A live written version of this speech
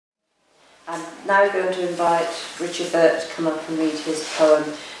I'm now going to invite Richard Byrt to come up and read his poem,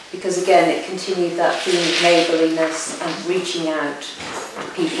 because again it continued that theme of neighbourliness and reaching out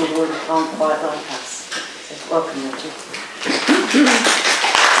to people who aren't quite like us. So welcome, Richard.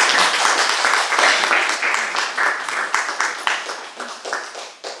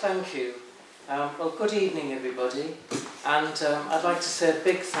 Thank you. Well, good evening everybody, and I'd like to say a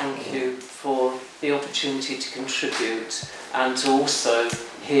big thank you for the opportunity to contribute and to also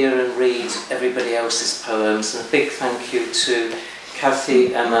hear and read everybody else's poems, and a big thank you to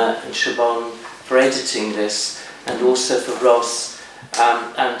Kathy, Emma and Siobhan for editing this, and also for Ross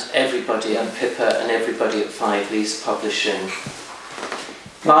and everybody, and Pippa and everybody at Five Leaves Publishing.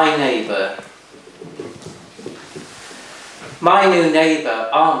 My neighbour. My new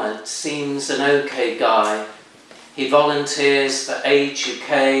neighbour, Ahmed, seems an okay guy. He volunteers for Age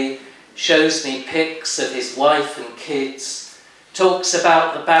UK, shows me pics of his wife and kids, talks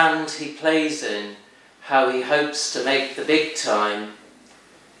about the band he plays in, how he hopes to make the big time.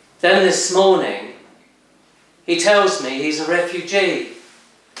 Then this morning, he tells me he's a refugee,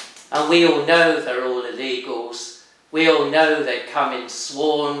 and we all know they're all illegals. We all know they come in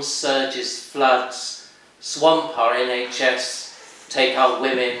swarms, surges, floods, swamp our NHS, take our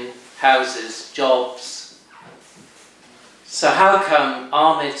women, houses, jobs. So how come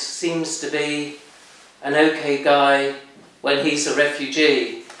Ahmed seems to be an okay guy when he's a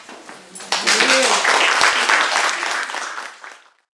refugee?